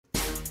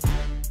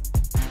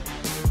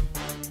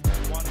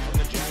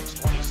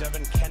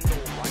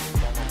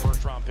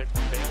pick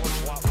from Baylor,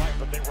 slot right,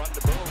 but they run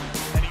to Boone,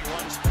 and he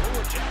runs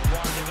through a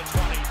Jaguar to the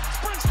 20,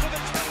 sprints to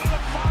the 10 to the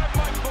 5,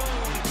 Mike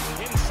Boone,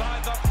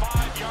 inside the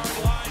 5-yard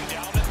line,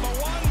 down at the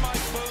 1,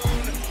 Mike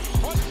Boone,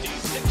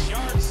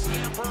 26-yard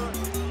snapper,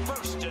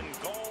 first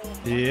and goal.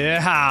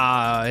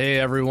 Yeah, hey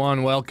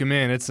everyone, welcome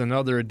in. It's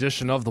another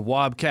edition of the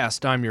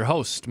Wobcast. I'm your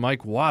host,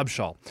 Mike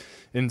Wobschall,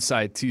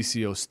 inside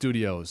TCO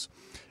Studios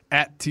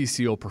at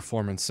TCO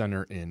Performance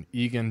Center in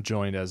Eagan,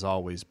 joined as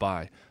always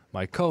by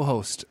my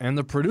co-host and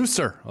the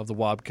producer of the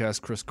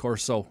Wobcast, Chris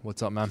Corso.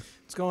 What's up, man?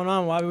 What's going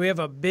on, Wobby? We have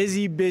a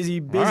busy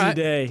right,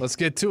 day. Let's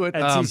get to it.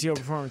 At TCO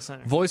Performance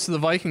Center. Voice of the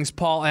Vikings,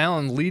 Paul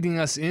Allen, leading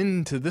us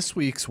into this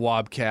week's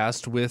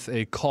Wobcast with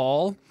a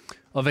call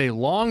of a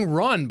long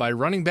run by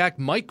running back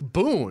Mike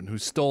Boone, who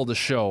stole the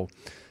show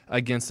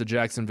against the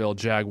Jacksonville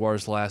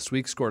Jaguars last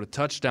week, scored a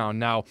touchdown.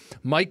 Now,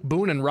 Mike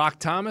Boone and Rock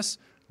Thomas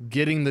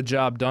getting the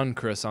job done,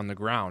 Chris, on the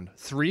ground.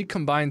 3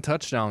 combined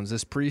touchdowns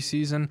this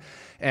preseason,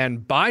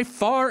 and by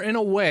far and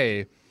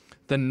away,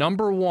 the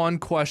number one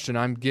question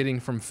I'm getting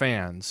from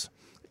fans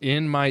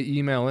in my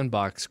email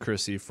inbox,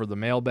 Chrissy, for the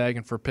mailbag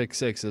and for Pick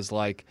 6 is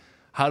like,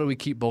 how do we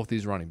keep both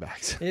these running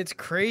backs? It's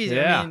crazy.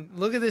 Yeah. I mean,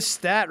 look at this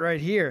stat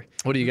right here.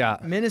 What do you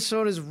got?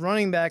 Minnesota's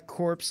running back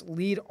corps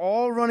lead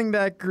all running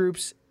back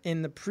groups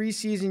in the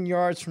preseason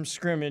yards from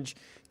scrimmage,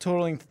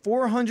 totaling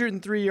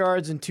 403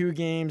 yards in 2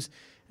 games,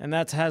 and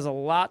that has a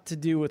lot to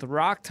do with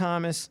Rock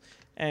Thomas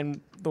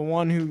and the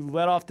one who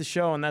led off the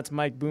show, and that's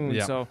Mike Boone.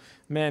 Yeah. So,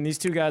 man, these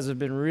 2 guys have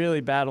been really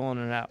battling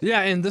it out.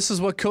 Yeah, and this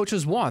is what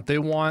coaches want. They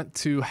want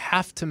to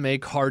have to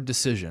make hard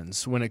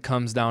decisions when it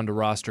comes down to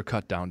roster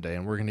cutdown day,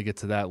 and we're going to get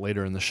to that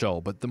later in the show.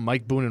 But the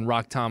Mike Boone and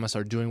Rock Thomas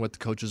are doing what the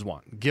coaches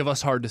want. Give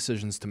us hard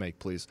decisions to make,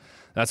 please.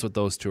 That's what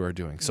those 2 are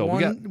doing. So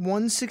we got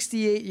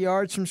 168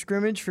 yards from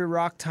scrimmage for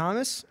Rock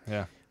Thomas.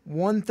 Yeah.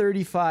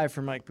 135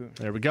 for Mike Boone.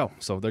 There we go.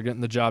 So they're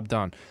getting the job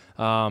done.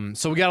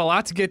 So we got a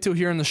lot to get to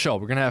here in the show.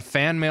 We're going to have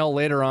fan mail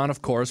later on,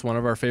 of course, one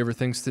of our favorite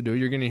things to do.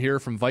 You're going to hear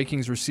from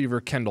Vikings receiver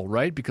Kendall,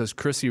 Wright, because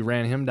Chrissy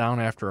ran him down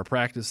after a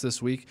practice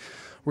this week.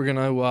 We're going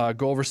to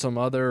go over some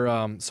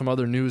other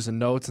news and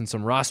notes and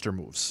some roster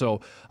moves.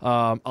 So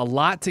a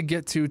lot to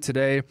get to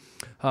today.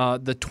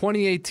 The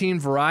 2018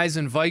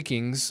 Verizon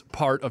Vikings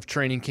part of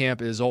training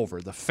camp is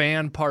over. The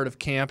fan part of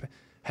camp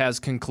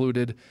has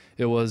concluded.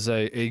 It was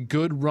a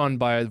good run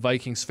by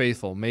Vikings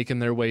faithful, making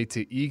their way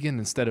to Eagan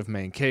instead of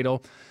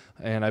Mankato.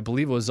 And I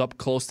believe it was up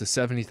close to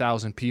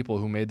 70,000 people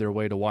who made their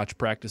way to watch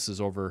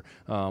practices over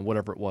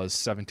whatever it was,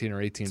 17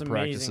 or 18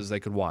 practices they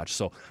could watch.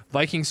 So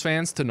Vikings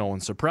fans, to no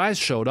one's surprise,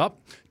 showed up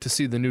to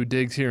see the new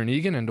digs here in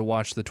Eagan and to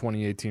watch the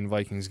 2018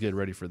 Vikings get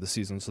ready for the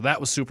season. So that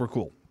was super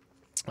cool.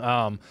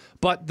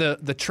 But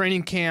the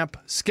training camp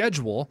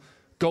schedule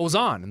goes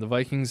on, and the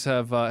Vikings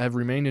have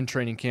remained in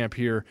training camp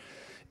here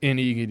in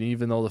Eagan,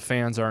 even though the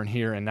fans aren't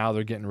here, and now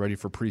they're getting ready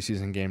for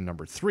preseason game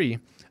number 3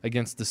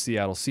 against the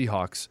Seattle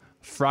Seahawks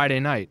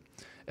Friday night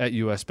at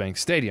US Bank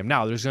Stadium.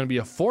 Now, there's going to be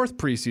a 4th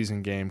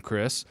preseason game,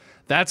 Chris.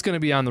 That's going to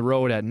be on the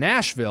road at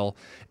Nashville,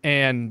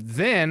 and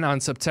then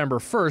on September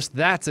 1st,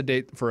 that's a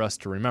date for us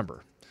to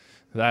remember.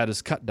 That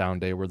is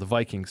cutdown day, where the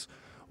Vikings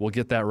will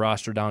get that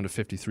roster down to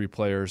 53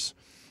 players.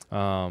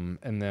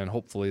 And then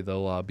hopefully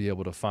they'll be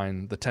able to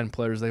find the 10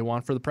 players they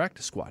want for the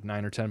practice squad,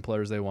 9 or 10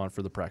 players they want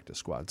for the practice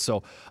squad.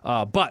 So,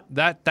 but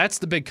that's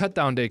the big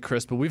cutdown day,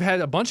 Chris. But we've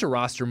had a bunch of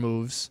roster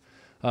moves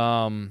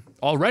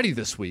already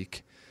this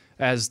week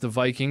as the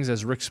Vikings,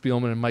 as Rick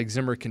Spielman and Mike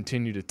Zimmer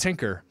continue to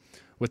tinker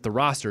with the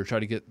roster, try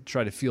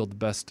to field the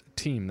best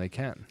team they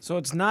can. So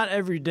it's not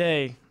every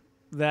day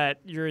that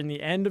you're in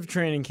the end of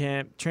training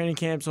camp. Training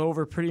camp's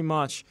over pretty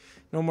much.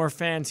 No more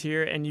fans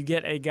here, and you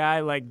get a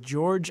guy like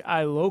George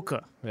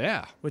Iloka,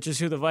 which is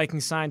who the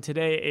Vikings signed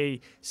today,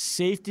 a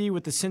safety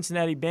with the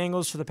Cincinnati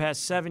Bengals for the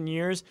past 7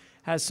 years,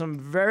 has some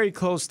very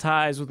close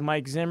ties with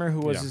Mike Zimmer,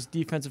 who was his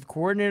defensive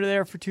coordinator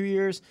there for 2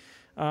 years.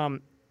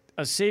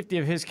 A safety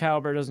of his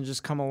caliber doesn't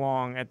just come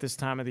along at this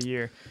time of the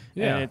year.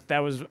 Yeah. And that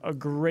was a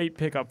great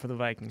pickup for the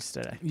Vikings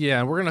today. Yeah,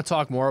 and we're going to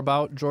talk more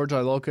about George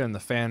Iloka in the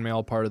fan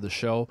mail part of the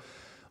show.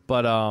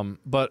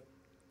 But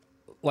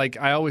like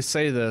I always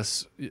say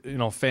this, you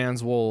know,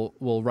 fans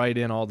will write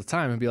in all the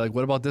time and be like,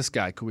 what about this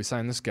guy? Could we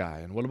sign this guy?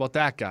 And what about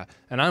that guy?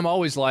 And I'm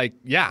always like,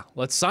 yeah,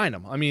 let's sign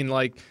him. I mean,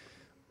 like,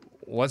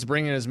 let's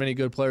bring in as many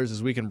good players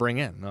as we can bring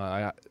in.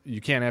 You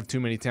can't have too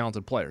many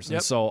talented players. Yep.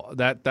 And so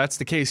that's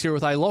the case here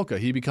with Iloka.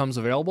 He becomes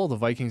available. The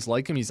Vikings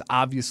like him. He's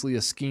obviously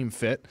a scheme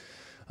fit.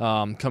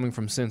 Coming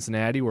from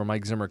Cincinnati, where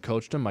Mike Zimmer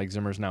coached him. Mike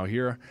Zimmer's now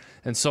here.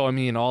 And so, I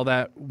mean, all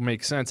that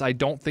makes sense. I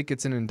don't think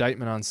it's an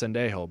indictment on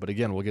Sendejo, but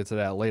again, we'll get to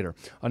that later.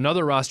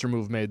 Another roster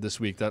move made this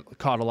week that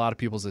caught a lot of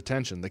people's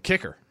attention, the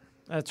kicker.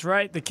 That's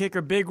right. The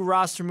kicker, big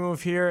roster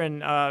move here,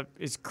 and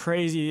it's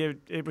crazy.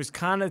 It was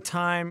kind of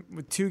time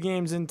with 2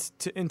 games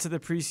into the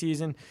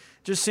preseason.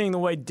 Just seeing the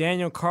way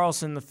Daniel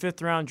Carlson, the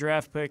 5th-round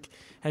draft pick,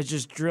 has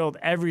just drilled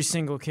every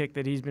single kick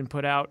that he's been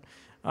put out.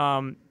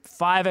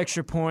 5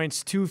 extra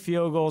points, 2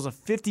 field goals, a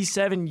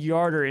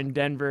 57-yarder in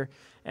Denver,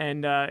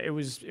 and it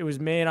was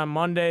made on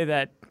Monday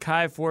that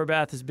Kai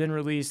Forbath has been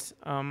released.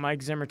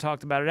 Mike Zimmer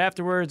talked about it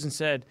afterwards and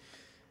said,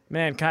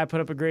 man, Kai put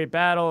up a great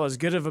battle, as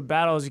good of a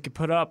battle as you could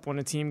put up when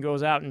a team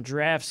goes out and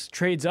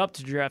trades up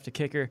to draft a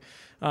kicker.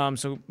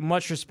 So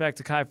much respect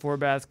to Kai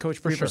Forbath.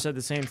 Coach Preeper said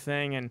the same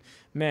thing. And,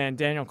 man,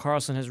 Daniel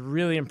Carlson has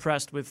really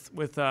impressed with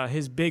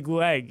his big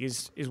leg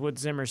is what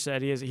Zimmer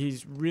said.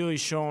 He's really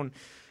shown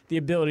the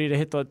ability to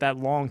hit that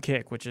long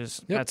kick, which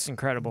is that's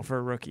incredible for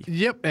a rookie.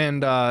 Yep,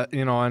 and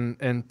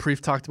and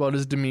Preef talked about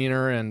his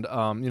demeanor, and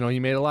he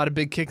made a lot of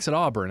big kicks at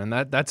Auburn, and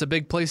that's a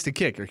big place to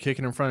kick. You're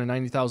kicking in front of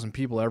 90,000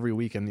 people every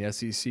week in the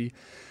SEC,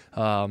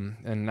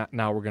 and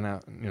now we're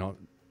gonna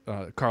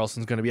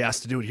Carlson's going to be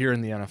asked to do it here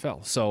in the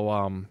NFL.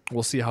 So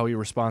we'll see how he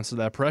responds to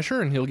that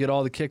pressure, and he'll get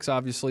all the kicks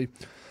obviously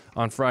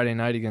on Friday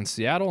night against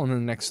Seattle, and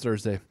then next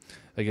Thursday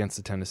against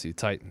the Tennessee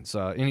Titans.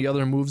 Any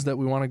other moves that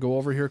we want to go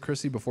over here,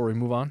 Chrissy, before we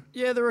move on?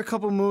 Yeah, there were a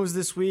couple moves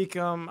this week.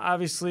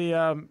 Obviously,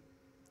 ton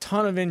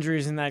of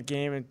injuries in that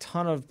game, and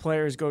ton of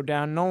players go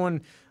down. No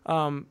one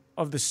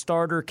of the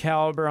starter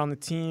caliber on the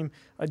team.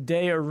 Ade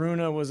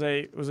Aruna was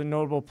a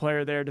notable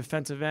player there,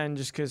 defensive end,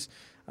 just because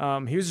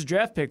he was a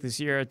draft pick this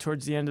year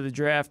towards the end of the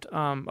draft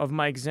of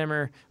Mike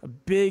Zimmer, a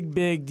big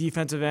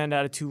defensive end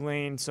out of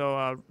Tulane.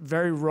 So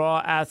very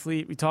raw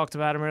athlete. We talked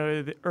about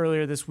him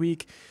earlier this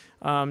week.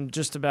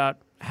 Just about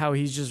how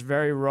he's just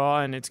very raw,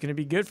 and it's going to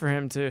be good for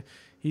him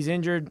he's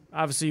injured.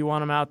 Obviously, you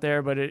want him out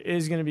there, but it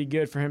is going to be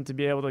good for him to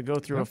be able to go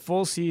through a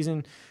full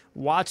season,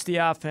 watch the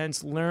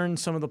offense, learn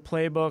some of the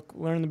playbook,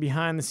 learn the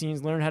behind the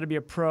scenes, learn how to be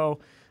a pro.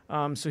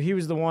 So he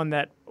was the one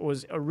that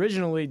was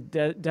originally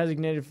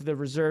designated for the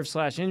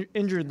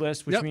reserve/injured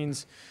list, which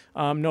means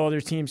no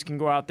other teams can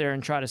go out there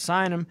and try to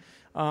sign him.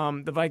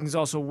 The Vikings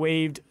also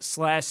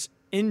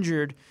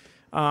waived/injured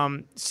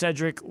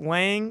Cedric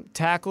Lang,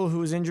 tackle, who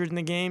was injured in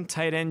the game,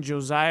 tight end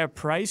Josiah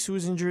Price, who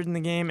was injured in the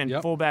game, and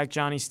fullback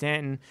Johnny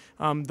Stanton.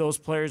 Those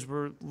players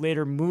were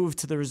later moved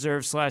to the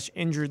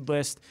reserve/injured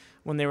list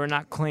when they were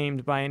not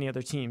claimed by any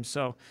other team.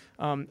 So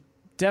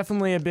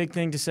definitely a big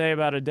thing to say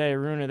about Ade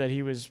Aruna, that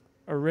he was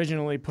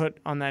originally put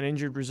on that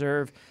injured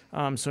reserve,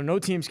 so no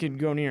teams could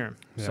go near him.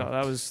 Yeah.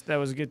 So that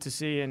was good to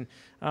see, and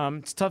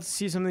it's tough to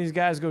see some of these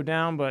guys go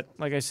down, but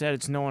like I said,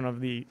 it's no one of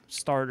the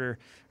starter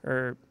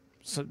or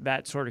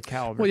that sort of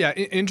caliber. Well, yeah,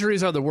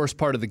 injuries are the worst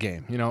part of the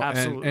game,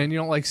 Absolutely. And you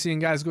don't like seeing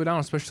guys go down,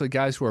 especially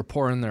guys who are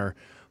pouring their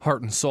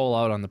heart and soul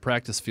out on the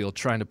practice field,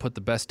 trying to put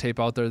the best tape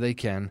out there they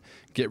can,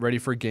 get ready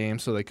for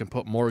games so they can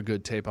put more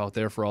good tape out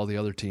there for all the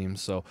other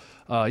teams. So,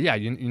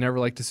 you never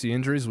like to see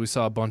injuries. We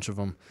saw a bunch of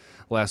them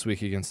last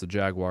week against the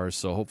Jaguars,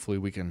 so hopefully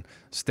we can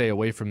stay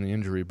away from the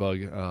injury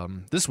bug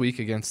this week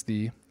against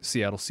the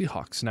Seattle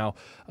Seahawks. Now,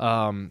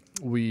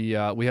 we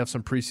have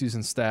some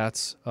preseason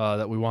stats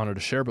that we wanted to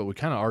share, but we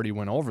kind of already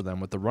went over them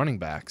with the running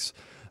backs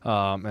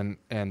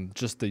and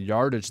just the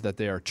yardage that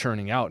they are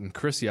churning out. And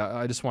Chrissy,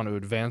 I just want to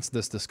advance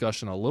this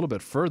discussion a little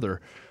bit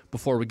further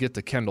before we get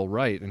to Kendall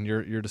Wright and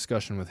your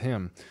discussion with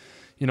him.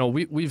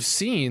 We've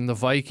seen the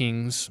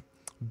Vikings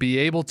be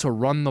able to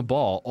run the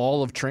ball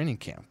all of training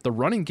camp. The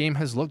running game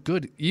has looked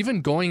good,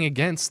 even going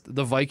against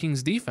the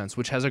Vikings defense,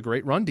 which has a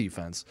great run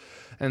defense.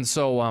 And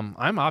so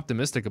I'm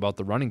optimistic about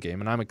the running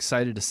game, and I'm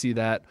excited to see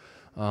that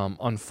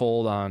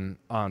unfold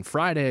on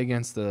Friday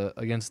against the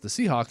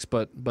Seahawks,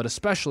 but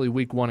especially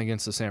week 1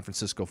 against the San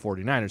Francisco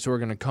 49ers, who are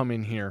going to come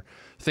in here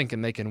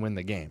thinking they can win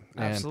the game.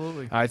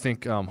 Absolutely. And I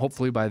think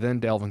hopefully by then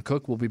Dalvin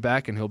Cook will be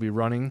back, and he'll be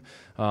running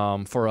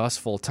for us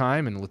full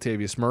time, and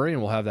Latavius Murray,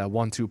 and we'll have that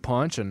 1-2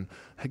 punch and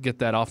get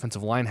that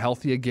offensive line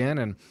healthy again.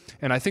 And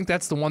I think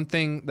that's the one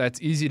thing that's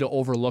easy to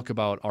overlook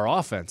about our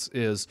offense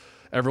is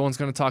everyone's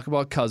going to talk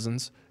about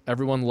Cousins.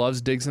 Everyone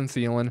loves Diggs and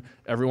Thielen.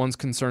 Everyone's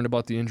concerned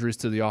about the injuries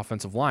to the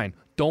offensive line.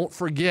 Don't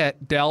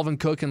forget Dalvin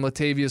Cook and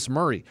Latavius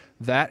Murray.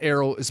 That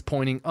arrow is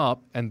pointing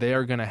up, and they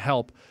are going to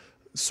help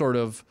sort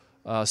of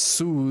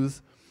soothe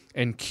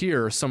and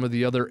cure some of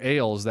the other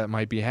ails that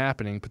might be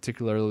happening,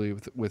 particularly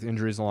with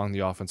injuries along the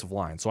offensive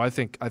line. So I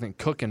think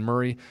Cook and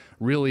Murray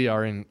really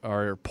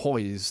are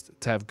poised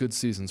to have good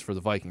seasons for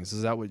the Vikings.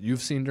 Is that what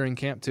you've seen during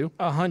camp too?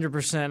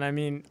 100%. I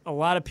mean, a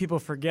lot of people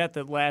forget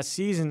that last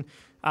season,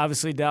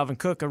 obviously Dalvin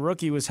Cook, a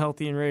rookie, was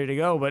healthy and ready to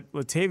go, but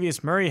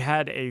Latavius Murray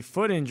had a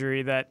foot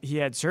injury that he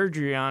had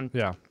surgery on.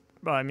 Yeah.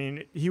 I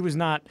mean, he was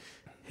not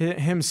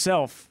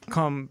himself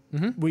come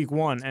week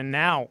 1, and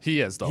now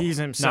he is, though. He's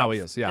himself. Now he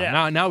is.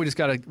 Yeah. Now we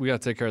gotta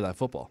take care of that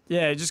football.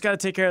 Yeah, just got to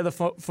take care of the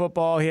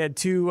football. He had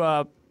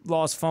 2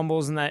 lost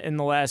fumbles in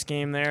the last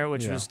game there,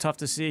 which was tough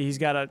to see. He's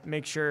got to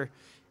make sure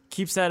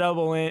keeps that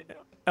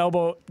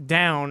elbow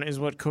down, is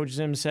what Coach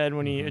Zim said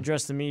when he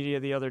addressed the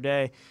media the other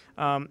day.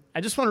 I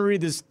just want to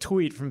read this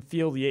tweet from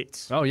Field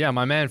Yates. Oh yeah,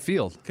 my man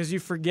Field. Because you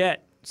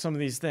forget some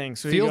of these things.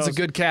 So Field's a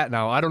good cat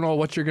now. I don't know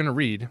what you're going to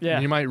read. Yeah.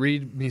 You might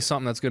read me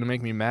something that's going to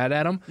make me mad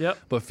at him. Yep.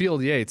 But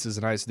Field Yates is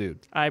a nice dude.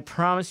 I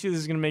promise you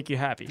this is going to make you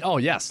happy. Oh,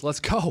 yes. Let's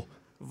go.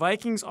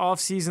 Vikings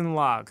offseason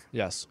log.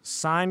 Yes.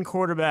 Sign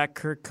quarterback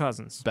Kirk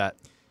Cousins. Bet.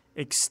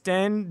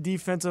 Extend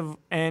defensive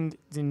end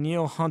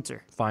Daniil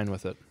Hunter. Fine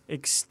with it.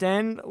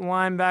 Extend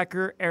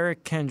linebacker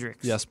Eric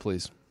Kendricks. Yes,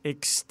 please.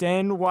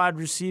 extend wide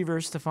receiver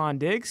Stephon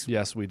Diggs.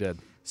 Yes, we did.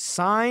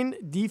 Sign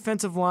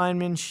defensive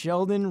lineman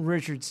Sheldon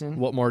Richardson.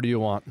 What more do you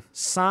want?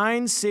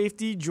 Sign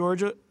safety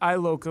Georgia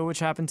Iloka, which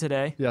happened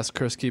today. Yes,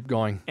 Chris, keep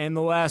going. And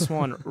the last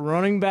one,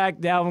 running back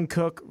Dalvin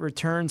Cook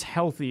returns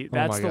healthy.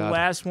 That's the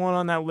last one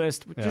on that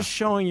list. Yeah. Just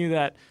showing you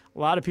that a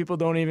lot of people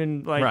don't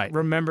even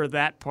remember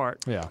that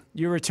part. Yeah.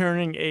 You're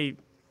returning a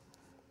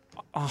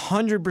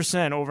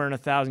 100% over an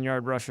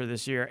 1,000-yard rusher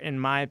this year, in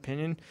my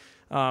opinion,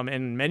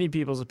 in many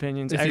people's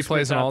opinions. If he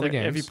plays in all the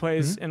games. If he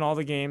plays in all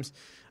the games.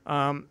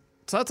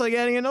 So that's like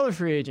adding another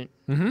free agent.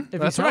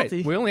 That's right.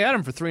 We only had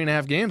him for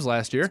 3.5 games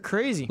last year. It's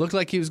crazy. Looked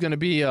like he was going to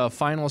be a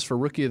finalist for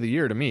Rookie of the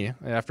Year to me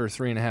after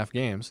 3.5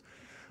 games.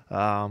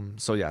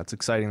 So, yeah, it's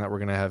exciting that we're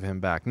going to have him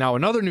back. Now,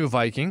 another new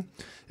Viking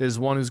is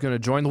one who's going to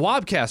join the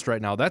Wobcast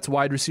right now. That's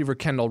wide receiver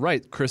Kendall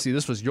Wright. Chrissy,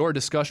 this was your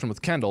discussion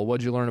with Kendall. What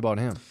did you learn about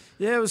him?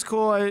 Yeah, it was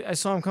cool. I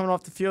saw him coming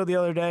off the field the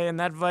other day, and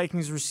that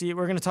Vikings receiver,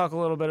 we're going to talk a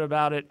little bit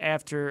about it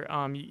after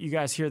you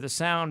guys hear the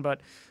sound,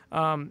 but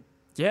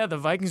yeah, the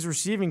Vikings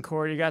receiving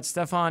core, you got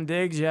Stephon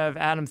Diggs, you have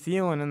Adam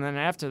Thielen, and then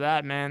after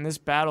that, man, this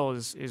battle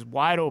is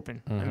wide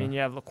open. I mean, you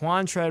have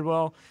Laquan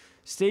Treadwell,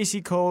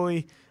 Stacy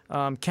Coley,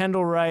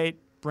 Kendall Wright,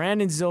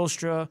 Brandon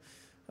Zylstra.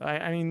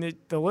 I mean,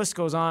 the list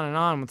goes on and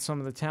on with some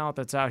of the talent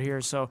that's out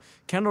here. So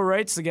Kendall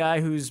Wright's the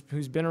guy who's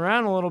been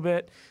around a little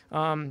bit,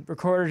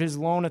 recorded his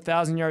lone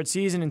 1,000-yard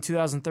season in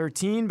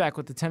 2013 back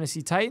with the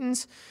Tennessee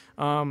Titans,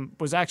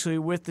 was actually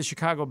with the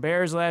Chicago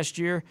Bears last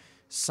year,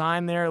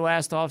 signed there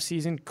last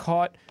offseason,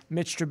 caught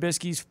Mitch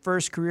Trubisky's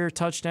first career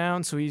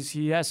touchdown. So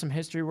he has some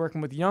history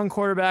working with young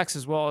quarterbacks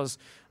as well as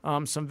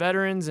some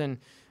veterans. And,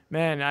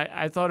 man,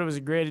 I thought it was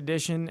a great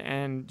addition.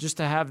 And just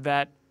to have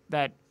that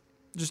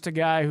just a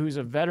guy who's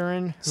a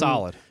veteran.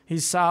 Solid.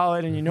 He's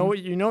solid, and you know what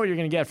you're going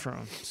to get from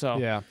him. So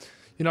yeah.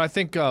 You know, I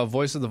think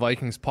Voice of the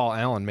Vikings, Paul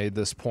Allen, made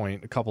this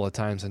point a couple of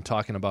times in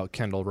talking about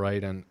Kendall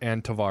Wright and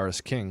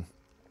Tavares King.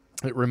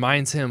 It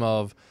reminds him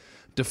of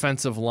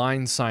defensive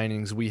line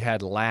signings we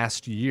had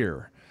last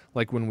year,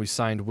 like when we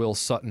signed Will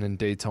Sutton and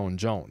Dayton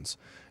Jones.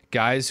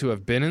 Guys who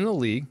have been in the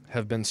league,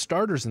 have been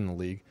starters in the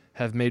league,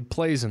 have made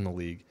plays in the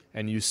league,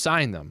 and you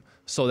sign them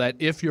so that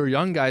if your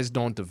young guys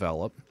don't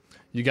develop,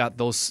 you got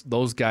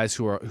those guys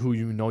who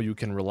you know you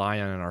can rely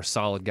on and are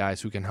solid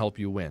guys who can help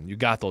you win. You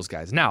got those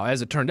guys. Now,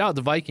 as it turned out,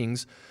 the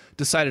Vikings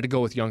decided to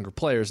go with younger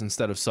players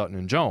instead of Sutton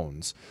and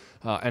Jones.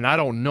 And I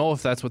don't know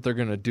if that's what they're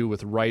going to do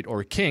with Wright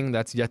or King.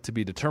 That's yet to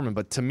be determined.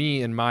 But to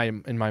me, in my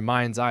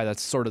mind's eye,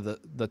 that's sort of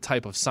the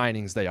type of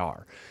signings they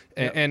are.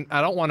 And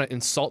I don't want to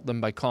insult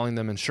them by calling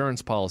them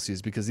insurance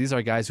policies because these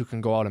are guys who can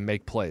go out and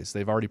make plays.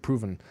 They've already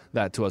proven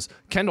that to us.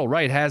 Kendall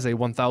Wright has a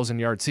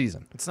 1,000-yard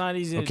season. It's not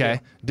easy to do.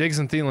 Diggs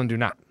and Thielen do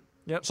not.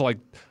 Yep. So,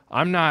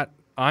 I'm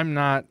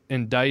not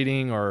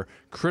indicting or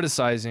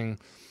criticizing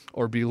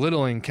or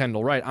belittling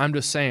Kendall Wright. I'm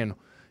just saying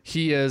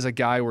he is a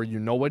guy where you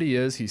know what he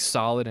is. He's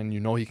solid, and you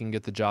know he can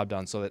get the job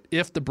done. So that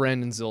if the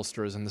Brandon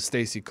Zylstras and the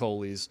Stacy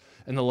Coleys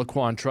and the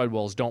Laquan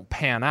Treadwells don't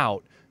pan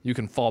out, you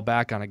can fall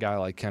back on a guy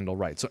like Kendall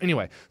Wright. So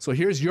anyway,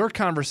 here's your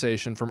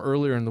conversation from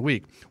earlier in the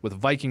week with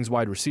Vikings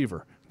wide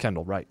receiver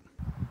Kendall Wright.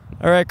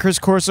 All right, Chris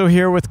Corso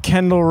here with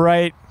Kendall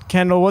Wright.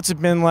 Kendall, what's it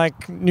been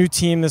like, new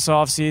team this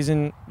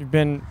offseason? You've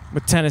been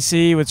with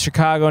Tennessee, with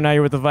Chicago, now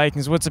you're with the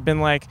Vikings. What's it been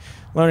like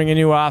learning a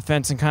new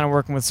offense and kind of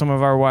working with some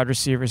of our wide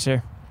receivers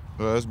here?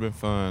 Well, it's been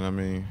fun. I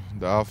mean,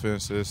 the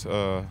offense is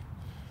a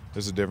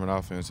different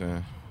offense.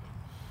 And,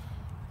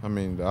 I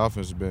mean, the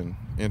offense has been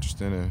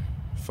interesting and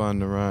fun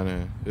to run.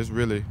 And it's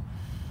really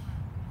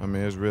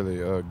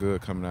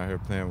good coming out here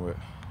playing with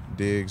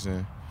Diggs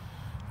and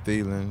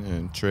Thielen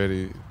and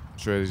Treddy.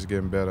 Treddy's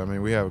getting better. I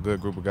mean, we have a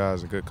good group of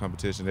guys, a good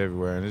competition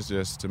everywhere, and it's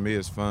just, to me,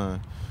 it's fun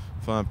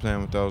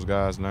playing with those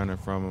guys, learning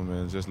from them,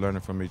 and just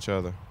learning from each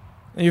other.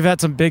 You've had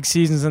some big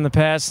seasons in the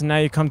past, and now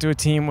you come to a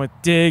team with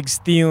Diggs,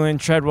 Thielen,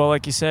 Treadwell,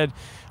 like you said.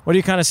 What do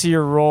you kind of see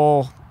your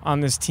role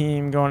on this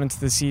team going into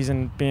the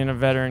season, being a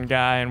veteran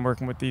guy and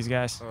working with these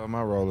guys?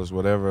 My role is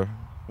whatever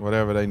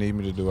they need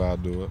me to do, I'll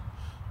do it.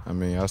 I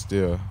mean,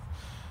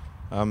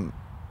 I'm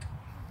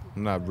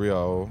not real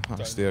old.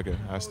 I still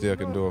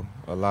can do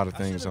a lot of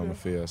things on the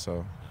field.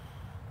 So,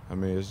 I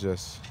mean, it's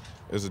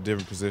a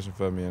different position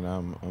for me, and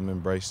I'm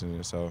embracing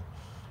it. So,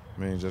 I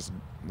mean, just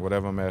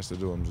whatever I'm asked to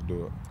do, I'm just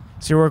do it.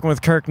 So you're working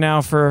with Kirk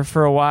now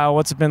for a while.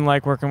 What's it been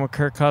like working with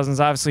Kirk Cousins?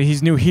 Obviously,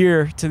 he's new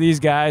here to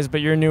these guys,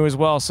 but you're new as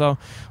well. So,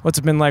 what's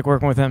it been like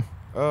working with him?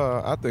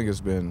 I think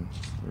it's been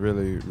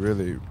really,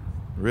 really,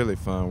 really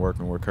fun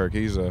working with Kirk.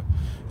 He's a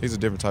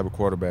different type of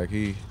quarterback.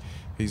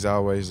 He's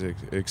always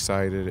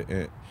excited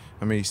and.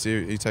 I mean,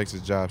 he takes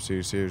his job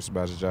serious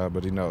about his job,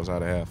 but he knows how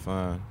to have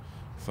fun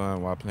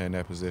while playing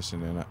that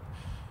position,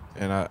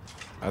 and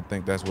I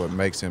think that's what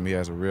makes him. He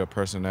has a real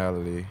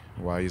personality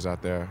while he's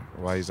out there,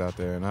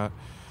 and I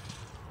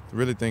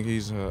really think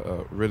he's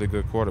a really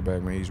good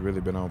quarterback. Man, he's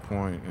really been on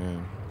point,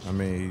 and I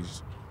mean,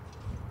 he's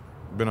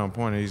been on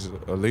point. And he's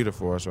a leader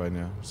for us right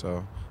now,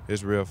 so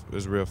it's real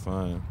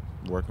fun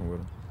working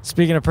with him.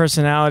 Speaking of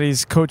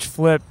personalities, Coach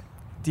Flip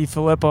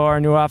DiFilippo, our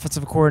new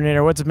offensive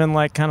coordinator. What's it been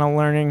like kind of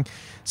learning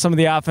some of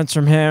the offense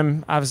from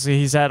him? Obviously,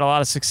 he's had a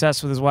lot of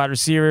success with his wide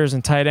receivers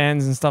and tight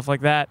ends and stuff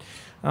like that.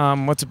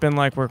 What's it been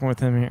like working with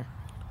him here?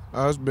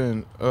 It's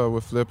been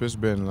with Flip. It's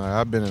been like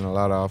I've been in a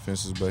lot of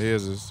offenses, but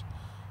his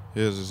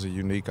is a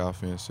unique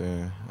offense,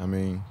 and I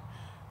mean,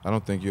 I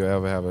don't think you'll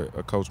ever have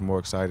a coach more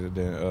excited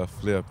than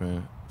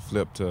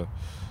Flip to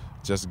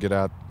just get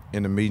out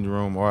in the meeting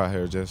room or out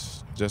here,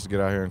 just to get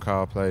out here and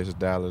call plays, just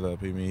dial it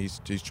up. I mean,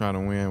 he's trying to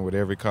win with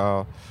every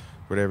call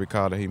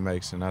that he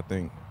makes, and I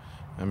think,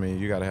 I mean,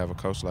 you got to have a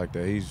coach like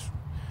that.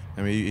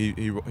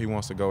 He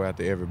wants to go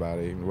after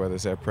everybody, whether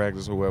it's at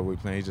practice or wherever we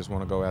play. He just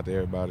want to go after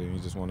everybody, and he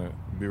just want to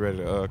be ready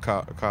to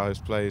call his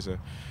plays and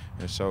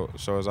show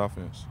his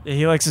offense. Yeah,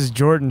 he likes his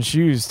Jordan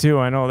shoes too.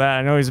 I know that.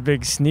 I know he's a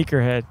big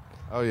sneakerhead.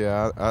 Oh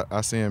yeah,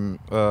 I see him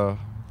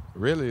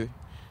really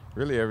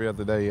every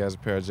other day. He has a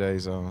pair of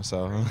J's on.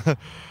 So I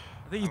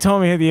think you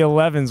told me the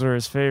 11s were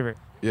his favorite.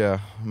 Yeah,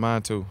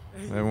 mine too.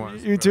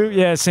 You too?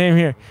 Yeah, same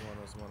here.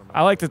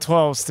 I like the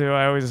 12s too.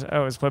 I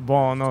always play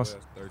ball on those.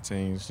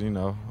 13s, you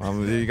know.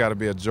 You got to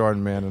be a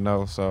Jordan man to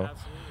know. So,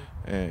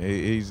 and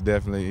he's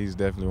definitely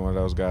one of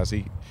those guys.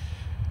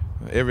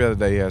 Every other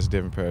day he has a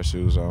different pair of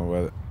shoes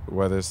on,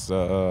 whether it's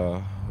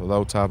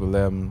low top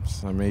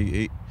 11s. I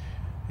mean,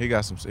 he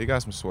got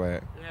some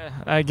swag. Yeah,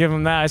 I give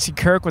him that. I see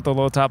Kirk with the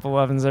low top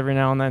 11s every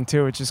now and then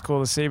too, which is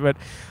cool to see. But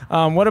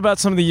what about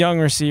some of the young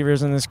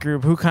receivers in this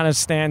group? Who kind of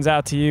stands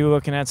out to you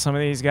looking at some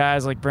of these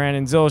guys like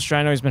Brandon Zylstra?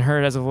 I know he's been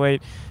hurt as of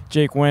late.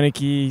 Jake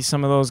Wenicky,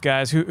 some of those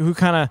guys. Who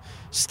kind of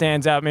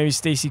stands out? Maybe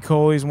Stacy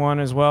Coley's one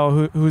as well.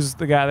 Who's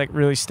the guy that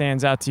really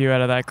stands out to you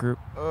out of that group?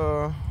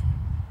 I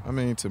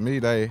mean, to me,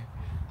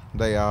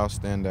 they all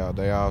stand out.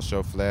 They all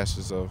show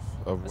flashes of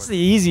That's the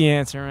easy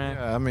answer, man.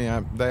 Yeah, I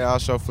mean, they all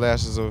show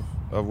flashes of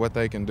what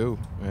they can do,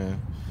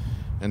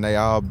 and they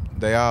all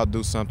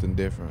do something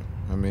different.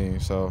 I mean,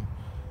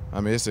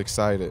 it's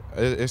exciting.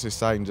 It's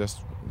exciting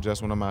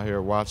just when I'm out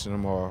here watching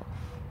them, or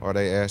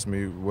they ask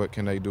me what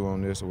can they do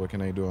on this or what can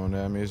they do on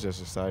that. I mean, it's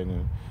just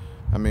exciting.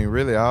 I mean,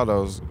 really, all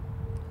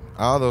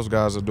those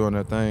guys are doing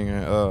their thing,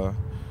 and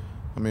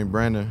I mean,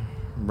 Brandon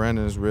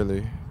is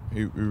really.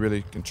 He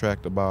really can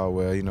track the ball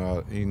well. You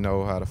know, he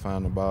know how to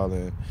find the ball,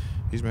 and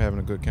he's been having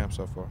a good camp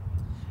so far.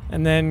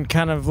 And then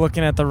kind of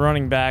looking at the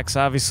running backs,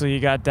 obviously you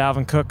got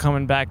Dalvin Cook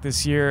coming back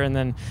this year, and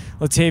then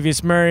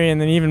Latavius Murray, and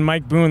then even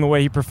Mike Boone, the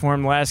way he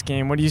performed last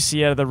game. What do you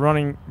see out of the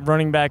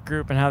running back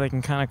group and how they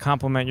can kind of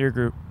complement your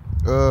group?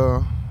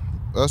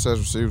 Us as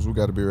receivers, we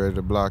got to be ready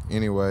to block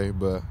anyway,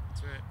 but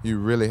you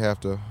really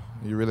have to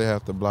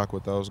block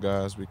with those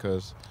guys,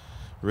 because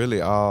really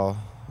all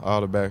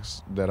the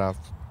backs that I've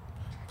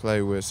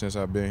played with since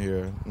I've been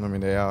here, I mean,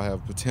 they all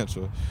have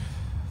potential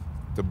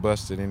to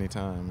bust at any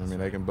time. I mean,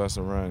 they can bust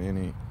a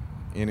run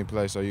any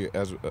place. So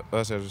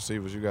us as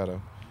receivers, you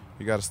gotta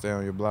stay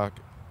on your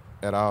block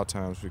at all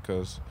times,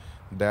 because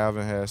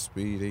Dalvin has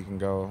speed. He can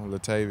go.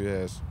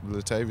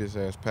 Latavius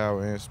has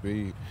power and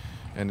speed,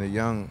 and the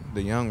young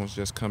ones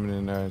just coming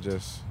in there and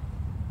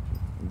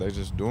they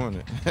just doing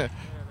it. Yeah, they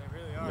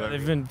really are.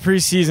 They've been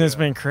preseason. It's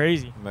been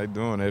crazy. They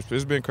doing it.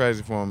 It's been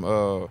crazy for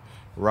them.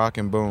 Rock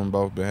and Boone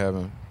both been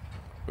having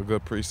a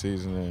good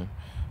preseason, and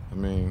I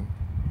mean,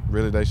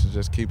 really they should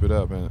just keep it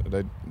up, and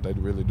they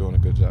really doing a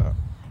good job.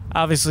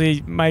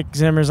 Obviously, Mike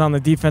Zimmer's on the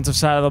defensive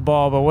side of the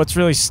ball, but what's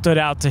really stood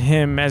out to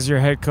him as your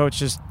head coach,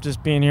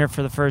 just being here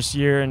for the first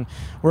year and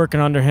working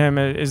under him?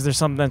 Is there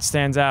something that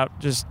stands out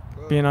just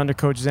being under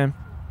Coach Zim?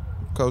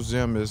 Coach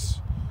Zim is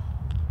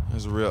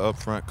a real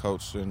upfront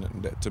coach,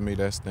 and to me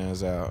that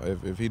stands out.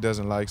 If he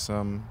doesn't like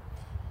something,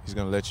 he's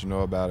gonna let you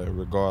know about it,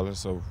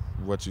 regardless of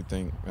what you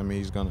think. I mean,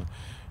 he's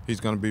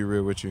gonna be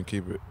real with you and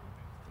keep it.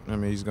 I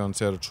mean, he's gonna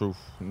tell the truth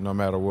no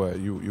matter what.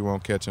 You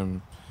won't catch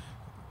him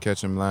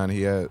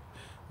lying.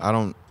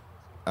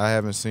 I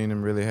haven't seen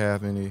him really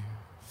have any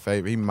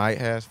favorite. He might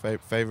have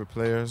favorite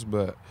players,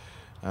 but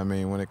I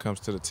mean, when it comes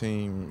to the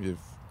team, if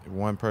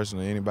one person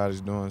or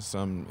anybody's doing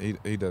something,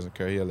 he doesn't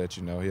care. He'll let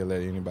you know. He'll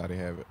let anybody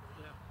have it.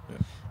 Yeah.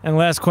 And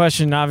last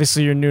question.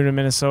 Obviously, you're new to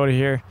Minnesota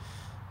here.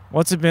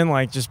 What's it been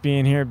like just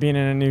being here, being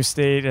in a new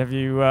state? Have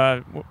you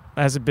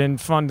has it been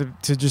fun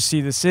to just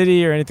see the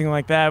city or anything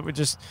like that? But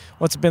just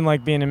what's it been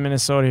like being in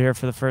Minnesota here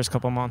for the first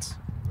couple months?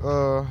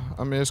 I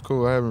mean, it's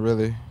cool. I haven't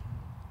really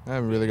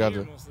got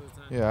to.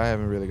 Yeah, I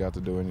haven't really got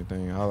to do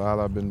anything. All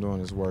I've been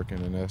doing is working,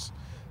 and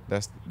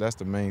that's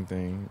the main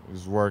thing,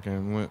 is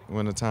working.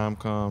 When the time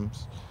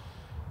comes,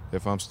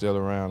 if I'm still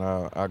around,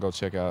 I'll go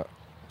check out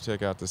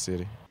the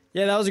city.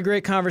 Yeah, that was a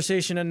great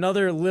conversation.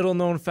 Another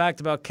little-known fact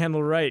about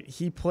Kendall Wright: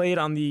 he played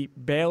on the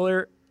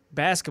Baylor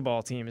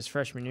basketball team his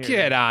freshman year.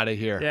 Get out of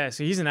here. Yeah,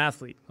 so he's an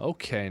athlete.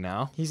 Okay,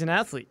 now. He's an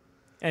athlete,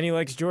 and he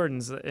likes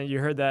Jordans. And you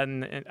heard that,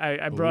 and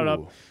I brought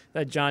up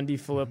that John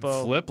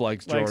DiFilippo. Flip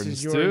likes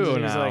Jordans too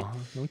now.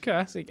 Okay.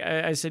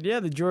 I said, yeah,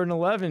 the Jordan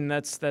 11,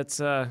 that's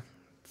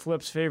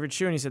Flip's favorite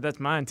shoe, and he said, that's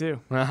mine too.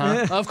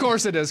 Of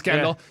course it is,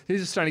 Kendall. Yeah.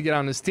 He's just trying to get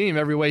on his team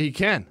every way he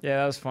can. Yeah,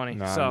 that was funny.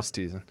 No, I'm just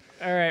teasing.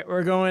 All right,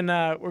 we're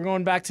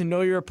going back to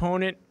know your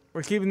opponent.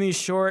 We're keeping these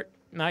short.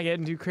 not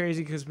getting too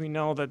crazy because we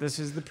know that this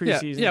is the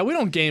preseason. Yeah, we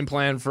don't game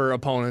plan for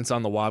opponents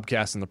on the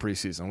Wobcast in the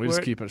preseason. We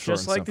just keep it short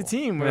just and like simple. the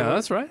team. Yeah,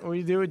 that's right.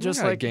 We do it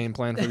just like game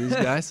plan for these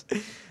guys.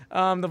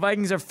 The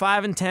Vikings are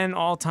 5-10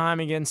 all time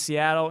against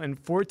Seattle in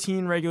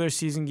 14 regular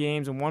season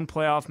games and 1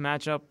 playoff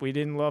matchup. We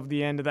didn't love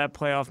the end of that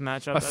playoff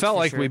matchup. I felt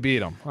like we beat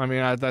them. I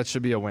mean, that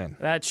should be a win.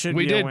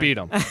 We did beat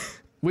them.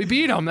 We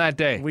beat them that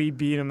day. We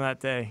beat them that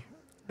day.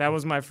 That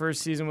was my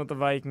first season with the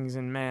Vikings,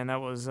 and man, that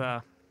was.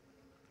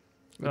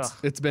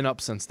 It's been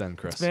up since then,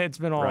 Chris. It's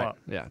been all up.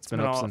 Yeah, it's been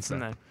up since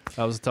then.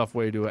 That was a tough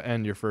way to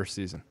end your first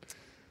season.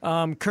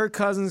 Kirk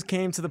Cousins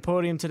came to the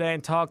podium today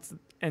and talked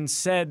and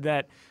said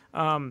that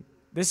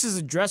this is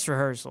a dress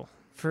rehearsal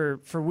for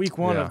week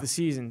 1 of the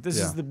season. This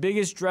is the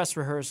biggest dress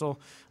rehearsal.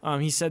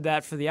 He said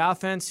that for the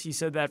offense. He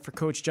said that for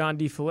Coach John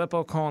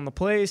DeFilippo calling the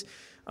plays.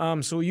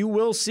 So you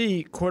will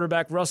see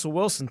quarterback Russell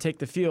Wilson take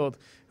the field,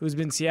 who's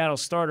been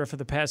Seattle's starter for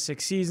the past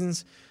 6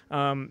 seasons.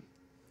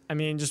 I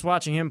mean, just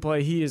watching him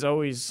play, he is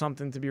always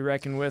something to be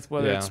reckoned with,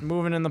 whether it's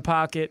moving in the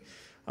pocket,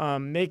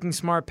 making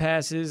smart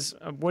passes.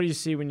 What do you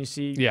see when you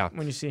see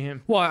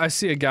him? Well, I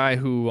see a guy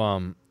who,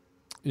 a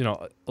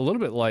little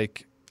bit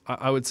like,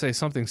 I would say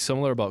something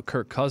similar about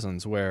Kirk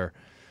Cousins, where,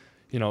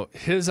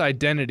 his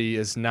identity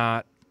is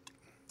not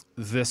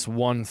this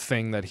one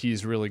thing that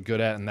he's really good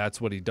at, and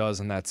that's what he does,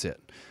 and that's it.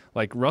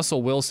 Like,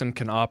 Russell Wilson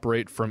can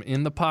operate from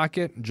in the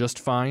pocket just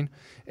fine,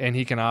 and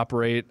he can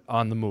operate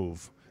on the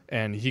move.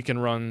 And he can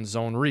run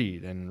zone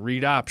read and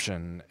read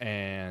option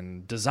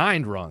and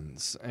designed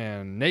runs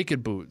and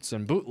naked boots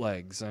and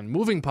bootlegs and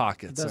moving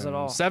pockets and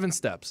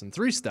 7-steps and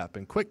 3-step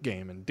and quick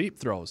game and deep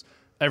throws,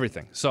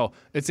 everything. So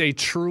it's a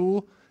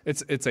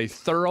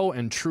thorough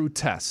and true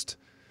test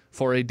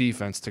for a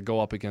defense to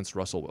go up against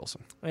Russell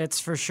Wilson. It's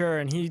for sure,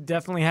 and he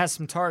definitely has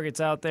some targets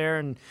out there,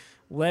 and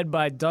led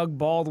by Doug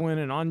Baldwin,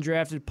 an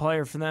undrafted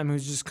player for them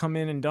who's just come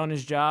in and done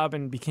his job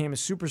and became a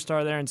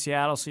superstar there in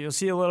Seattle. So you'll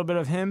see a little bit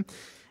of him.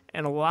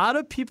 And a lot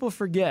of people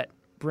forget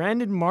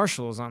Brandon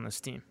Marshall is on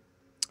this team.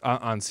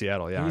 On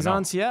Seattle, yeah. He's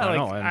on Seattle. I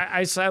know.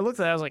 I looked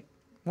at that. I was like,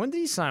 when did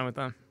he sign with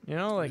them?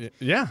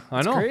 Yeah,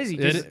 I know. Crazy.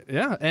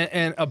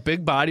 And a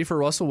big body for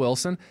Russell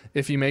Wilson,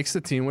 if he makes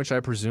the team, which I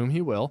presume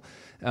he will,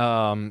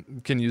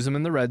 can use him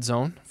in the red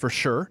zone for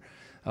sure.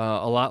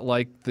 A lot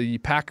like the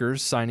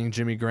Packers signing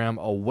Jimmy Graham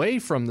away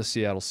from the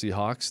Seattle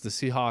Seahawks. The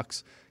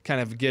Seahawks kind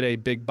of get a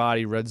big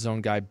body red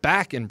zone guy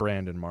back in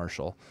Brandon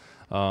Marshall.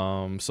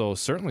 So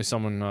certainly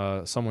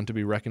someone to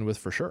be reckoned with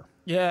for sure.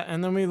 Yeah,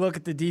 and then we look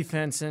at the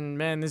defense, and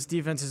man, this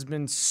defense has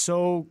been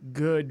so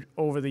good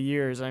over the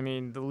years. I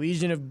mean, the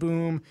Legion of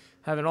Boom,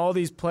 having all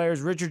these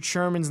players. Richard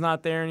Sherman's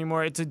not there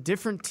anymore. It's a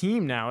different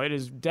team now. It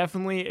is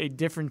definitely a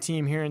different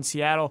team here in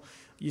Seattle.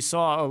 You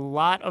saw a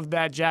lot of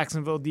that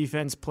Jacksonville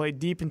defense play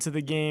deep into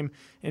the game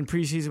in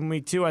preseason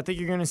week 2. I think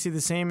you're going to see the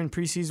same in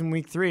preseason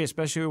week 3,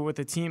 especially with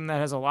a team that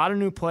has a lot of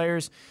new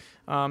players.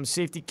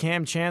 Safety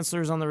Cam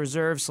Chancellor's on the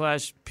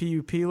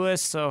reserve/PUP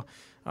list, so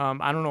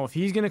I don't know if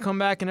he's going to come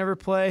back and ever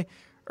play.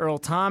 Earl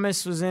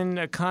Thomas was in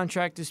a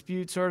contract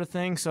dispute sort of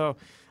thing. So,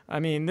 I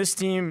mean, this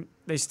team,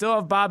 they still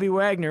have Bobby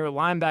Wagner, a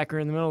linebacker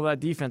in the middle of that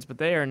defense, but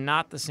they are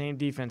not the same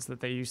defense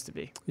that they used to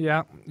be.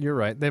 Yeah, you're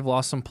right. They've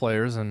lost some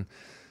players, and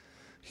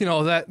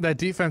that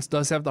defense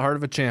does have the heart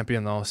of a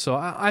champion, though. So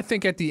I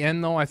think at the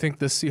end, though, I think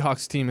this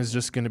Seahawks team is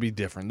just going to be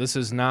different. This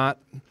is not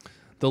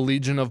the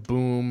Legion of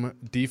Boom,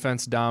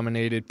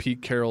 defense-dominated,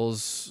 Pete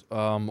Carroll's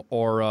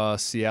aura,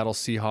 Seattle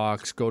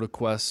Seahawks, go to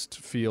Quest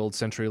Field,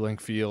 CenturyLink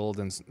Field,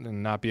 and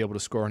not be able to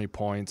score any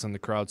points, and the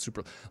crowd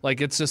super. Like,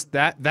 it's just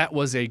that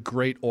was a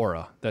great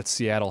aura that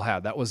Seattle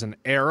had. That was an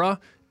era,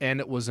 and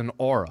it was an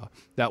aura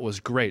that was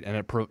great, and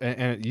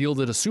it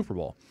yielded a Super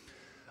Bowl.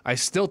 I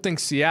still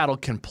think Seattle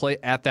can play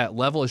at that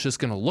level. It's just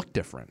going to look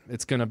different. I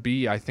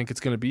think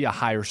it's going to be a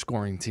higher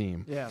scoring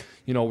team. Yeah.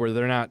 Where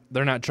they're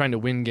not trying to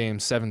win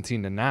games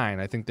 17-9.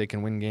 I think they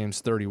can win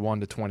games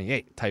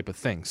 31-28 type of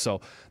thing.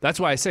 So that's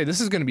why I say this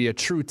is going to be a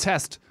true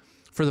test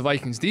for the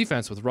Vikings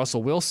defense with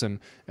Russell Wilson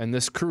and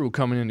this crew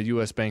coming into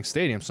US Bank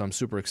Stadium. So I'm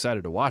super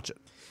excited to watch it.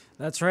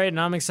 That's right, and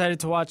I'm excited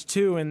to watch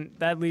too. And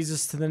that leads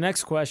us to the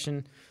next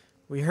question.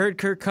 We heard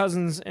Kirk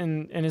Cousins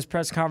in his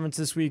press conference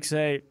this week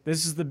say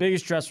this is the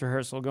biggest dress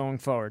rehearsal going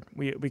forward.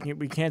 We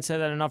can't say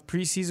that enough.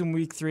 Preseason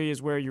week 3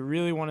 is where you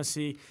really want to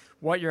see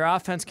what your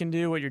offense can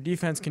do, what your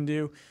defense can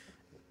do,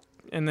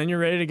 and then you're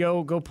ready to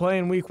go play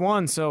in week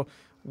 1. So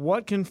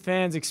what can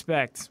fans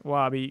expect,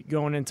 Wobby,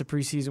 going into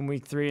preseason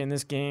week 3 in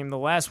this game, the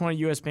last one at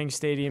US Bank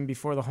Stadium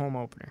before the home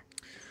opener?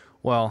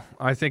 Well,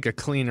 I think a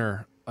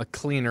cleaner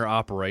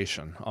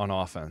operation on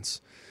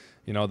offense.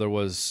 There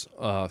was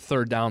a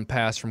third down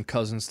pass from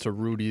Cousins to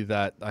Rudy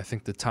that I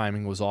think the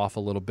timing was off a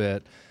little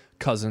bit.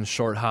 Cousins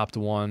short hopped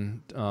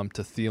one to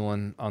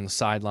Thielen on the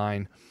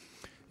sideline.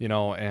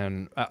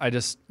 And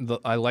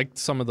I liked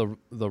some of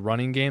the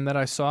running game that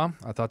I saw.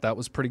 I thought that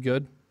was pretty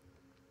good.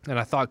 And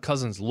I thought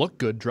Cousins looked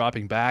good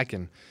dropping back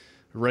and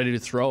ready to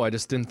throw. I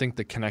just didn't think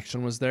the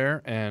connection was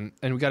there. And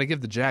we got to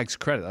give the Jags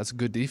credit. That's a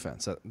good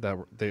defense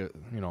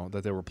that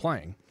they were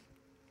playing.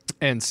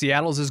 And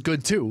Seattle's is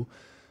good too.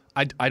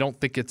 I don't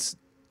think it's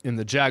in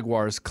the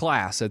Jaguars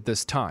class at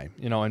this time,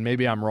 and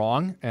maybe I'm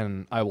wrong,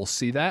 and I will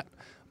see that,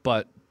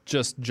 but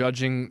just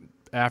judging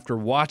after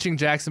watching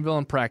Jacksonville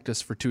in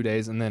practice for 2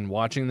 days and then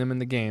watching them in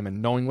the game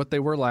and knowing what they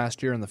were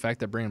last year and the fact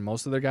that bringing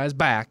most of their guys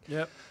back,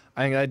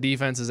 I think that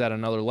defense is at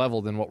another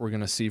level than what we're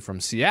going to see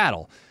from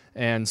Seattle.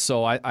 And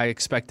so I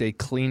expect a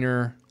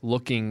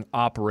cleaner-looking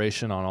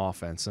operation on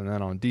offense. And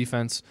then on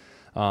defense,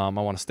 I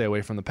want to stay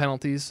away from the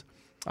penalties.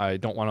 I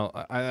don't want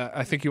to.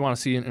 I think you want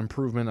to see an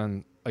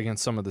improvement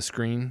against some of the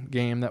screen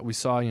game that we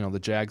saw. The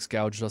Jags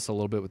gouged us a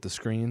little bit with the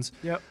screens.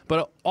 Yep.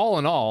 But all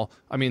in all,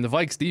 I mean, the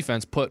Vikes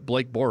defense put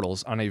Blake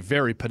Bortles on a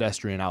very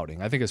pedestrian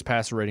outing. I think his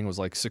passer rating was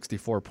like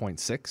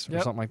 64.6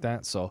 or something like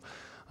that. So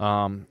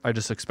I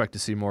just expect to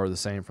see more of the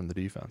same from the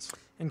defense.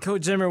 And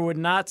Coach Zimmer would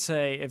not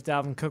say if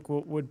Dalvin Cook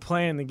would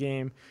play in the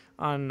game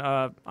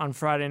on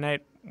Friday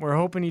night. We're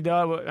hoping he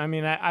does. I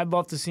mean, I'd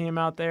love to see him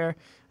out there.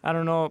 I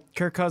don't know.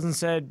 Kirk Cousins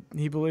said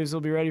he believes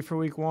he'll be ready for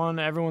Week 1.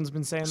 Everyone's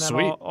been saying that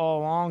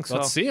all along. So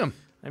let's see him.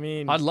 I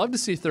mean, I'd love to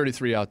see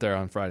 33 out there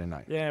on Friday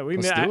night. Yeah,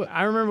 let's do it.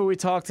 I remember we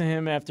talked to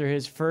him after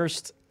his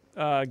first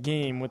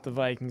game with the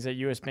Vikings at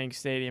US Bank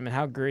Stadium and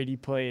how great he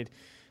played.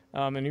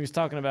 And he was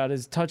talking about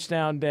his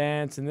touchdown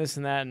dance and this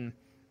and that. And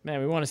man,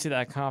 we want to see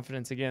that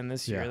confidence again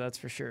this year. That's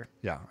for sure.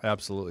 Yeah,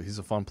 absolutely. He's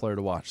a fun player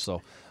to watch.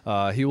 So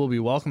he will be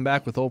welcomed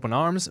back with open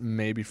arms.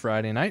 Maybe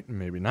Friday night,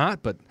 maybe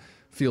not, but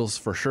feels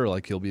for sure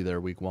like he'll be there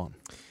Week 1.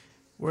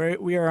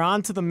 We are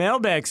on to the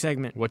mailbag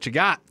segment. What you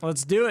got?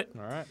 Let's do it.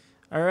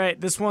 All right.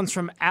 This one's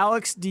from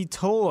Alex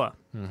DiTola.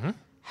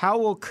 How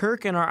will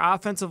Kirk and our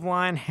offensive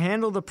line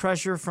handle the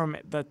pressure from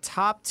the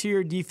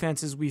top-tier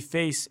defenses we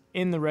face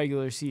in the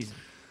regular season?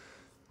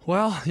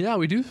 Well, yeah,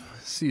 we do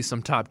see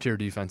some top-tier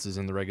defenses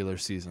in the regular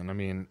season. I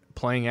mean,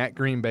 playing at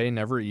Green Bay,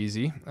 never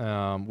easy.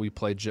 We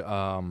played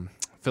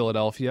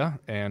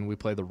Philadelphia, and we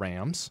play the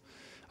Rams.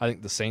 I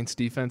think the Saints'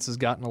 defense has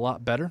gotten a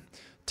lot better.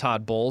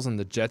 Todd Bowles and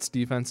the Jets'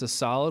 defense is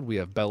solid. We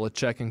have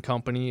Belichick and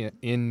company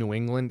in New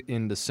England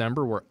in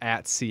December. We're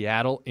at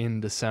Seattle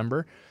in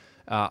December.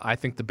 I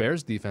think the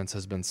Bears' defense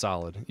has been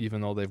solid,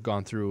 even though they've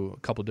gone through a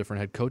couple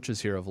different head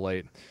coaches here of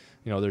late.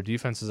 Their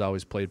defense has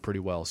always played pretty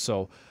well.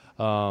 So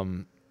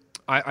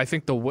I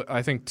think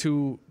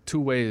two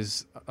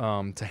ways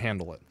to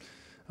handle it,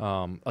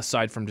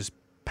 aside from just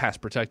pass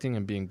protecting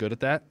and being good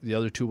at that. The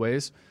other two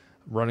ways,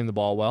 running the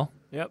ball well.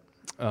 Yep.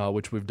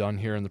 Which we've done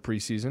here in the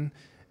preseason,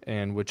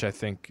 and which I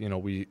think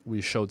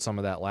we showed some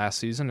of that last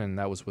season, and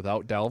that was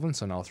without Dalvin.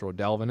 So now I'll throw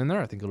Dalvin in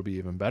there. I think it'll be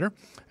even better.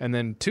 And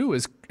then two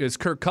is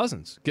Kirk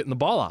Cousins getting the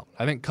ball out.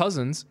 I think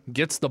Cousins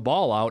gets the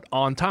ball out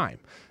on time,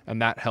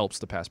 and that helps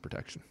the pass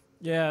protection.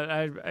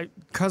 Yeah,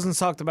 Cousins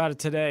talked about it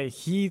today.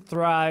 He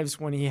thrives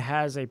when he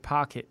has a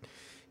pocket.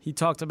 He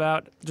talked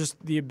about just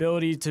the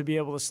ability to be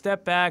able to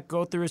step back,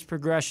 go through his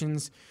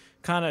progressions,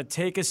 kind of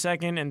take a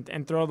second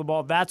and throw the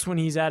ball. That's when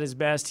he's at his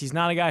best. He's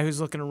not a guy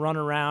who's looking to run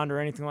around or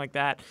anything like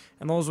that.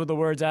 And those were the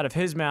words out of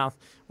his mouth.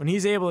 When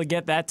he's able to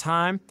get that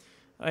time,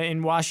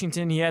 in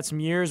Washington, he had some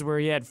years where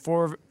he had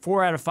four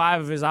out of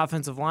 5 of his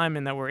offensive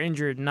linemen that were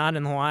injured, not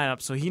in the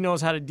lineup. So he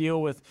knows how to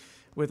deal with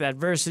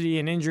adversity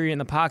and injury in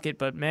the pocket.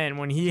 But, man,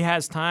 when he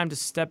has time to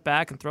step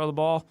back and throw the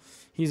ball,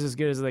 he's as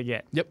good as they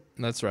get. Yep,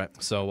 that's right.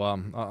 So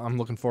I'm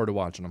looking forward to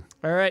watching him.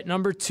 All right,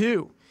 number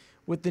 2.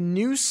 With the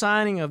new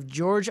signing of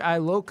George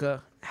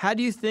Iloka, how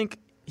do you think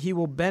he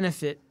will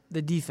benefit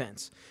the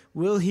defense?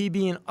 Will he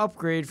be an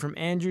upgrade from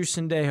Andrew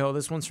Sendejo?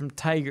 This one's from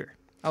Tiger.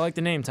 I like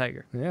the name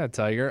Tiger. Yeah,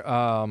 Tiger.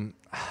 I'm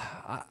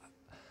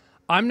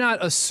not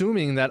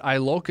assuming that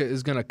Iloka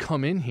is going to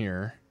come in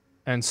here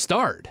and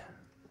start.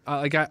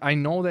 I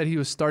know that he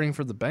was starting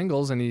for the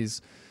Bengals, and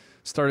he's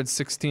started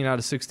 16 out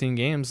of 16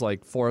 games,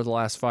 4 of the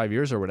last 5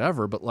 years or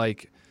whatever, but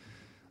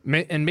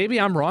and maybe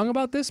I'm wrong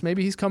about this.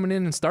 Maybe he's coming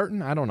in and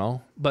starting. I don't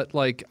know. But,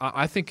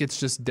 I think it's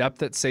just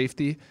depth at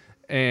safety.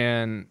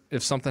 And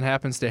if something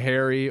happens to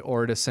Harry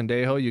or to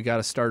Sendejo, you got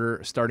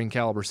a starting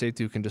caliber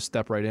safety who can just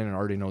step right in and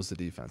already knows the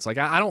defense.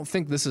 I don't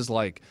think this is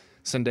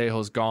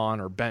Sendejo's gone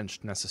or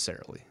benched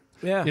necessarily.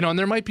 Yeah. And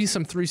there might be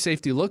some 3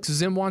 safety looks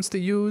Zim wants to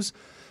use.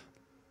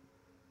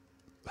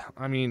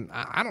 I mean,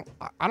 I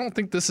don't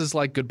think this is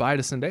goodbye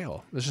to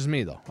Sendejo. This is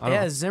me, though.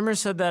 Yeah, Zimmer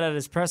said that at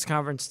his press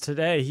conference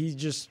today. He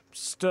just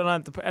stood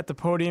at the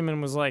podium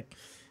and was like,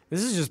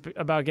 this is just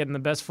about getting the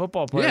best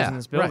football players in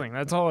this building. Right.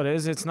 That's all it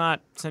is. It's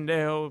not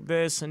Sendejo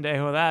this,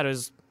 Sendejo that.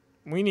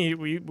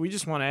 We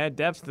just want to add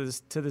depth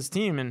to this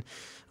team. And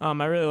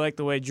I really like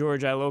the way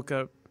George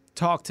Iloka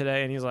talked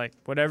today. And he's like,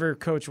 whatever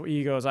Coach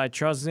E goes, I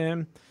trust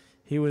him.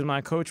 He was my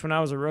coach when I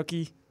was a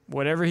rookie.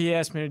 Whatever he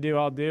asked me to do,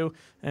 I'll do.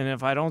 And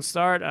if I don't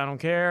start, I don't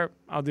care.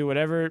 I'll do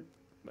whatever.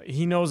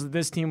 He knows that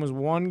this team was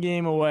 1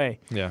 game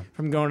away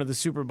from going to the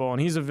Super Bowl. And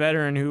he's a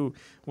veteran who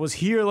was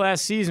here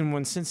last season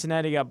when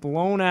Cincinnati got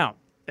blown out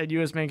at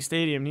US Bank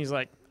Stadium. And he's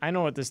like, I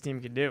know what this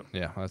team can do.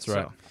 Yeah, that's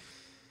right.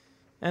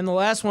 And the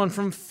last one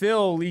from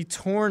Phil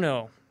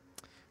Litorno.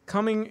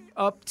 Coming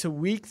up to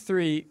Week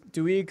 3,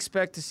 do we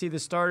expect to see the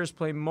starters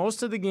play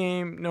most of the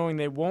game knowing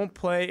they won't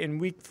play in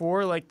Week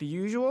 4 like the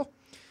usual?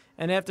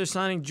 And after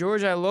signing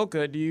George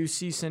Iloka, do you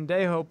see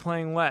Sendejo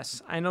playing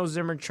less? I know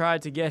Zimmer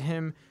tried to get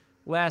him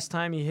last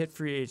time he hit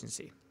free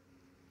agency.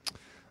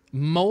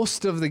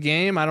 Most of the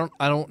game, I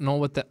don't know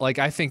what that like.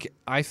 I think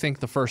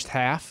the first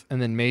half, and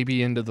then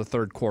maybe into the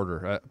third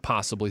quarter.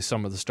 Possibly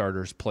some of the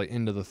starters play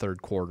into the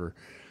third quarter,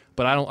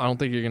 but I don't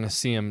think you're going to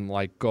see him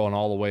like going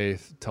all the way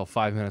till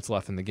 5 minutes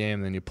left in the game,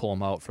 and then you pull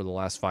him out for the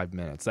last 5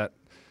 minutes.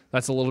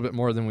 That's a little bit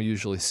more than we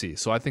usually see.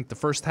 So I think the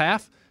first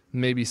half,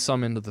 maybe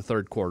some into the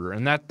third quarter,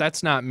 and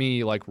that's not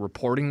me like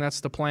reporting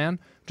that's the plan.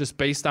 Just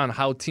based on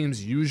how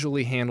teams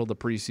usually handle the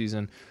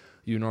preseason,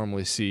 you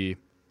normally see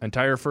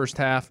entire first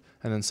half,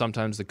 and then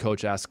sometimes the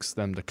coach asks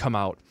them to come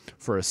out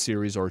for a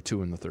series or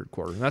two in the third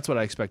quarter. And that's what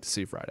I expect to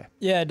see Friday.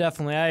 Yeah,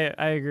 definitely.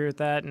 I agree with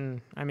that.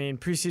 And, I mean,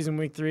 preseason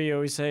week 3, you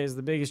always say, is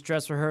the biggest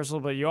dress rehearsal,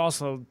 but you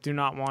also do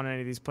not want any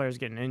of these players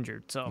getting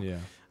injured. So, yeah.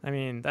 I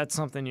mean, that's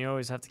something you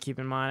always have to keep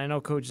in mind. I know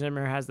Coach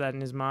Zimmer has that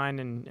in his mind,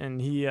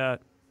 and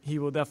he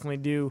will definitely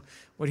do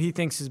what he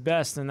thinks is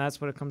best, and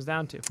that's what it comes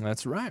down to.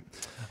 That's right.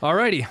 All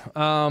righty.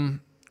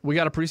 We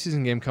got a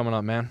preseason game coming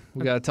up, man.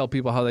 We got to tell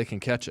people how they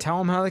can catch it. Tell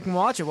them how they can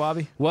watch it,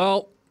 Wobby.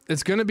 Well,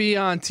 it's going to be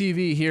on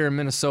TV here in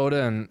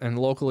Minnesota and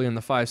locally in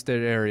the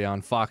 5-state area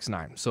on Fox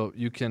 9. So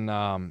you can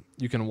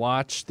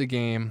watch the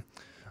game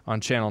on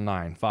Channel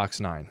 9, Fox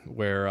 9,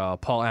 where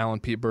Paul Allen,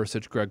 Pete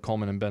Bursich, Greg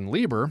Coleman, and Ben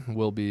Lieber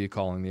will be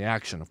calling the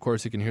action. Of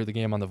course, you can hear the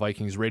game on the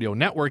Vikings radio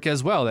network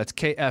as well. That's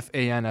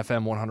KFAN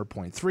FM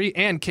 100.3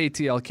 and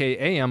KTLK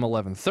AM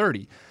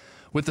 1130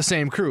 with the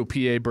same crew,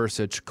 PA,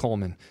 Bursich,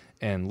 Coleman,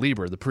 and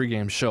Lieber. The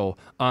pregame show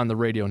on the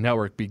radio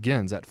network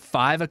begins at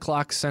 5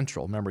 o'clock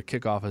Central. Remember,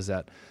 kickoff is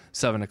at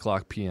 7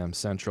 o'clock p.m.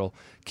 Central.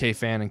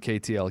 KFAN and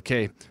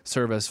KTLK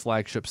serve as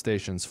flagship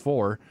stations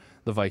for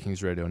the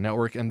Vikings radio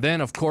network. And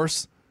then, of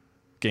course,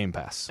 Game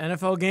Pass.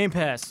 NFL Game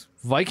Pass.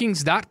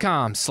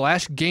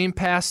 Vikings.com/Game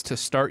Pass to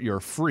start your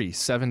free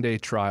 7-day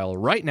trial.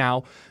 Right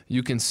now,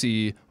 you can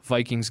see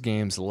Vikings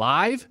games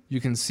live. You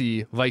can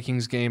see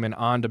Vikings game in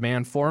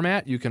on-demand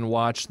format. You can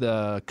watch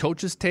the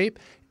coaches tape.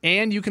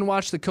 And you can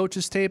watch the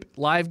coaches tape,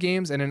 live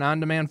games, and an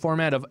on-demand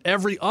format of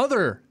every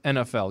other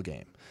NFL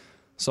game.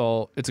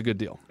 So it's a good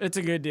deal. It's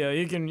a good deal.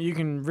 You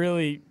can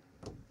really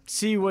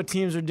see what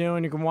teams are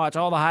doing. You can watch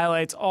all the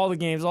highlights, all the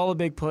games, all the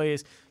big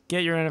plays.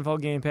 Get your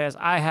NFL Game Pass.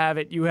 I have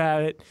it. You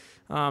have it.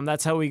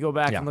 That's how we go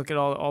back and look at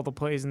all the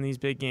plays in these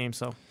big games.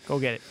 So go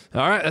get it.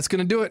 All right, that's going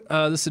to do it.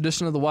 This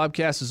edition of the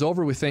Wobcast is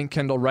over. We thank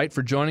Kendall Wright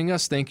for joining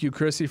us. Thank you,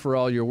 Chrissy, for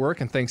all your work,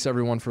 and thanks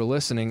everyone for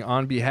listening.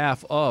 On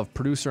behalf of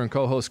producer and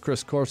co-host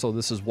Chris Corso,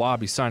 this is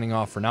Wobby signing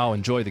off for now.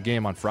 Enjoy the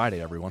game on Friday,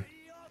 everyone.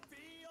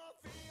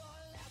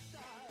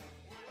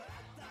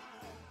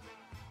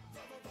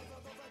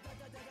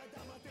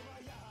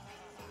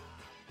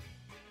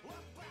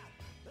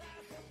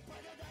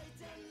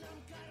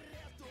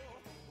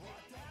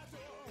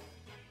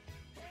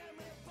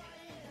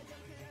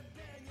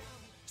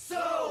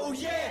 So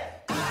yeah.